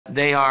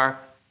They are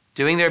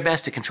doing their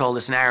best to control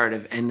this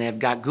narrative, and they've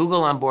got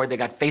Google on board, they've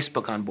got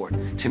Facebook on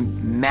board to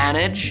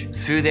manage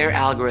through their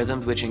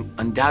algorithms, which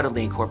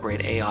undoubtedly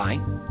incorporate AI,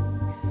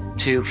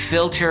 to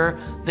filter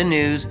the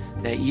news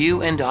that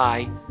you and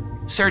I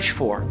search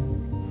for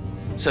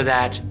so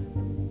that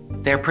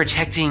they're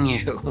protecting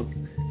you.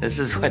 This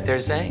is what they're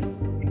saying.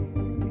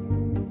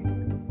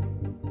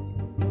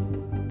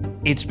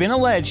 It's been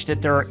alleged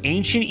that there are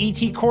ancient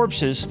ET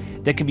corpses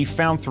that can be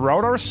found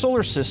throughout our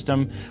solar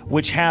system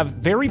which have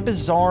very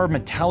bizarre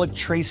metallic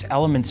trace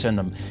elements in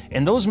them.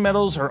 And those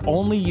metals are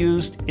only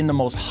used in the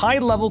most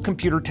high-level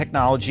computer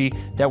technology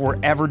that were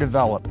ever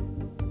developed.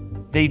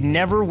 They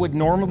never would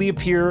normally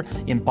appear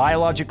in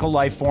biological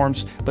life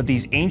forms, but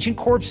these ancient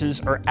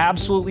corpses are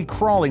absolutely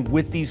crawling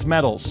with these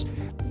metals.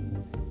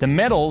 The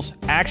metals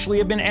actually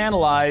have been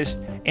analyzed,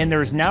 and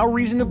there is now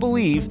reason to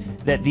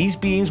believe that these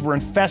beings were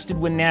infested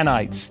with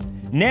nanites.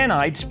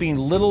 Nanites being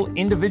little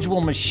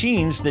individual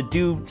machines that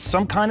do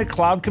some kind of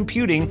cloud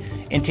computing,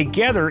 and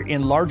together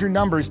in larger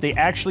numbers they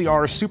actually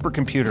are a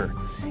supercomputer.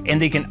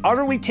 And they can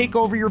utterly take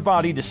over your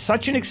body to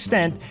such an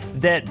extent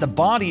that the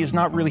body is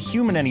not really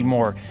human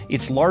anymore.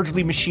 It's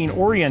largely machine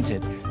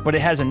oriented, but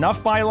it has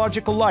enough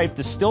biological life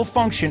to still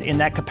function in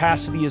that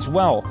capacity as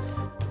well.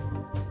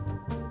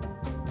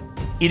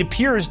 It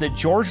appears that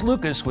George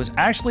Lucas was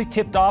actually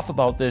tipped off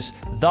about this,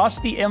 thus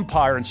the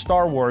Empire in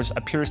Star Wars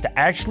appears to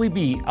actually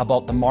be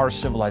about the Mars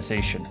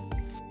civilization.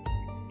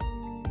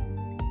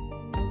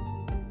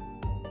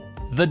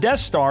 The Death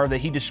Star that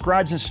he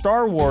describes in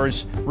Star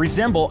Wars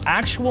resemble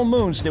actual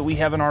moons that we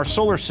have in our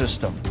solar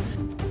system.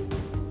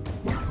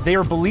 They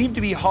are believed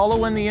to be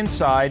hollow on the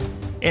inside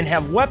and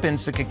have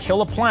weapons that could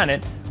kill a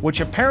planet,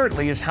 which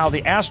apparently is how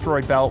the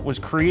asteroid belt was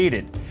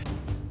created.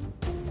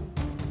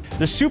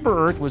 The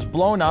Super Earth was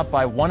blown up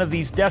by one of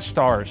these Death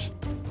Stars.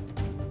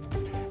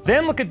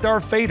 Then look at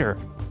Darth Vader.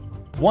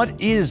 What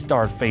is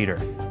Darth Vader?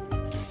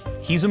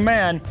 He's a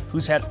man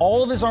who's had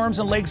all of his arms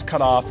and legs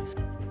cut off,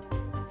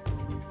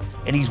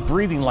 and he's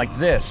breathing like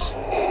this.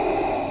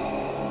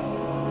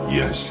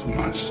 Yes,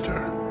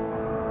 Master.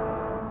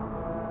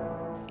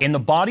 And the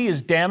body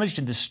is damaged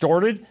and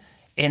distorted,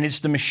 and it's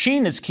the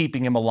machine that's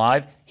keeping him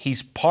alive.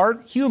 He's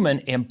part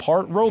human and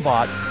part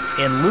robot,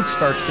 and Luke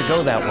starts to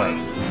go that way.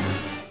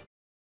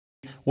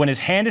 When his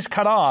hand is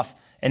cut off,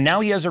 and now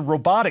he has a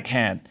robotic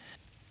hand.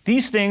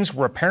 These things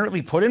were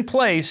apparently put in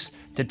place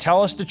to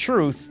tell us the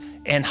truth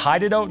and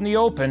hide it out in the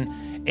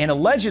open, and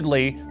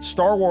allegedly,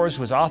 Star Wars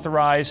was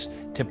authorized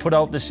to put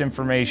out this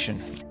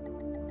information.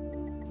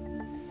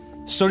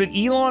 So did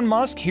Elon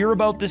Musk hear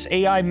about this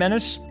AI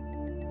menace?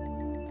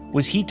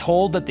 Was he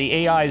told that the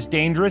AI is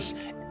dangerous?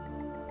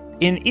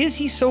 And is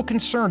he so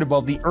concerned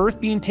about the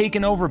Earth being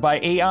taken over by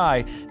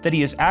AI that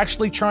he is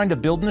actually trying to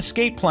build an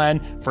escape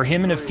plan for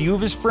him and a few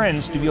of his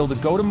friends to be able to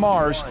go to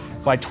Mars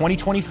by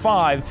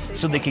 2025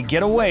 so they could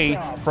get away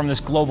from this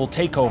global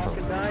takeover?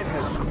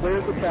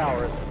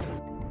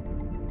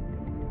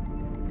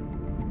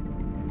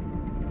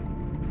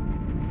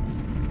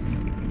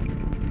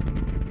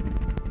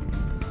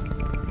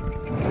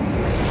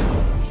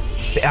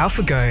 The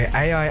AlphaGo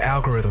AI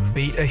algorithm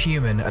beat a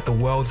human at the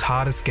world's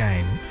hardest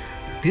game.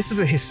 This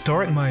is a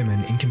historic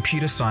moment in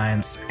computer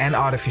science and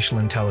artificial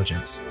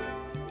intelligence.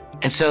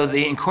 And so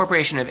the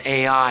incorporation of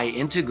AI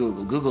into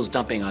Google, Google's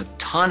dumping a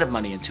ton of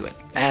money into it,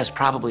 as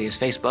probably as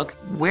Facebook.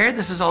 Where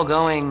this is all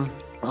going,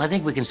 well, I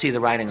think we can see the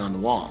writing on the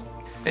wall.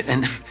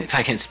 And if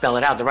I can spell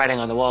it out, the writing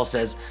on the wall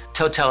says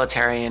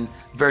totalitarian,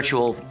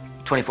 virtual,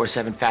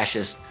 24/7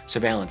 fascist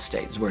surveillance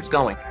state is where it's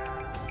going.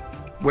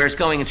 Where it's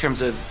going in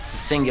terms of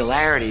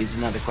singularity is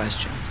another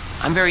question.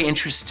 I'm very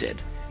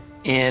interested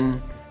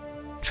in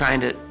trying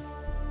to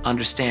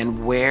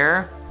understand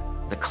where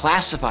the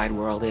classified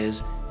world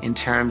is in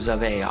terms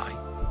of AI.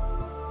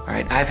 All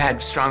right, I've had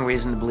strong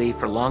reason to believe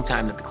for a long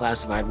time that the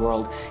classified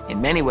world,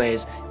 in many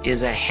ways,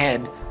 is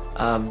ahead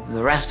of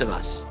the rest of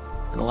us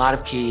in a lot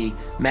of key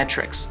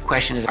metrics. The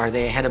question is, are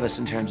they ahead of us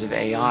in terms of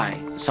AI?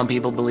 Some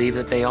people believe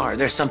that they are.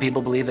 There's some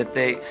people believe that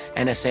the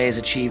NSA has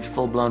achieved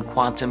full-blown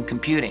quantum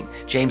computing.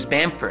 James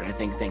Bamford, I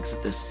think, thinks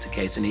that this is the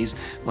case, and he's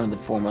one of the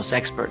foremost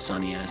experts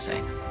on the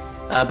NSA.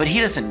 But he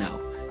doesn't know.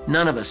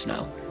 None of us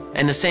know.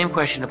 And the same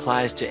question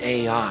applies to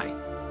AI.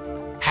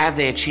 Have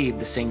they achieved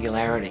the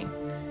singularity?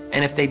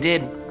 And if they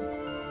did,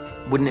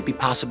 wouldn't it be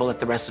possible that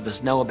the rest of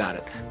us know about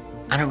it?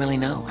 I don't really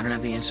know. I don't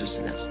have the answers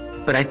to this.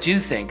 But I do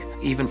think,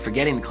 even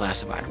forgetting the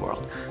classified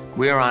world,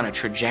 we are on a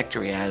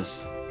trajectory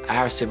as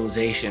our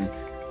civilization.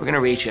 We're going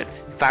to reach it.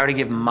 If I were to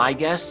give my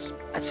guess,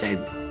 I'd say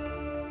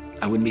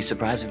I wouldn't be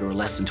surprised if it were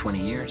less than 20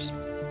 years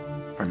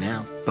from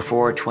now.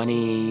 Before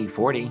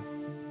 2040,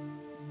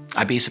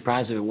 I'd be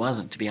surprised if it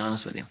wasn't, to be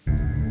honest with you.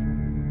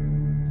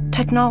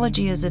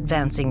 Technology is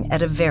advancing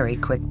at a very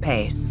quick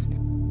pace.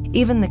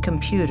 Even the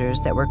computers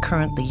that we're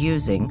currently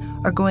using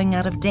are going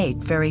out of date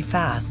very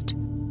fast.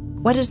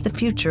 What is the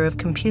future of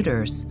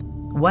computers?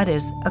 What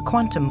is a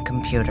quantum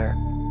computer?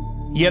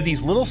 You have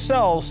these little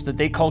cells that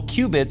they call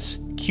qubits,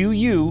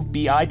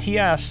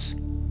 Q-U-B-I-T-S.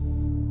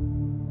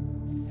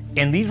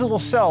 And these little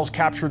cells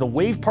capture the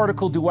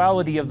wave-particle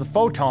duality of the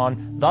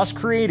photon, thus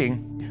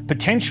creating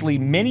potentially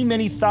many,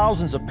 many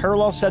thousands of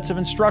parallel sets of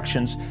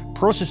instructions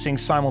processing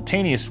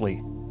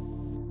simultaneously.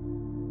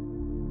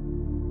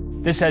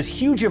 This has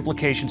huge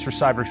implications for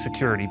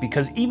cybersecurity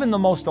because even the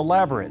most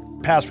elaborate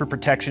password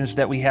protections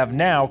that we have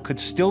now could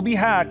still be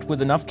hacked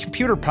with enough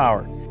computer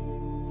power.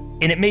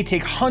 And it may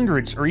take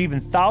hundreds or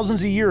even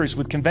thousands of years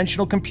with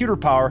conventional computer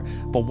power,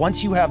 but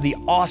once you have the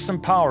awesome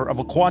power of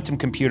a quantum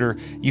computer,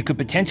 you could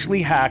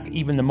potentially hack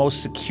even the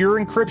most secure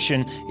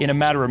encryption in a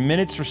matter of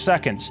minutes or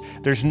seconds.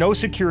 There's no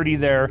security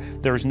there,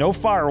 there's no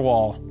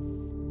firewall.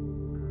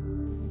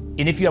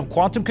 And if you have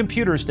quantum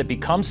computers that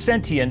become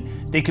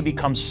sentient, they could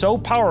become so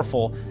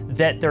powerful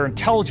that their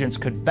intelligence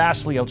could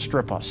vastly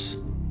outstrip us.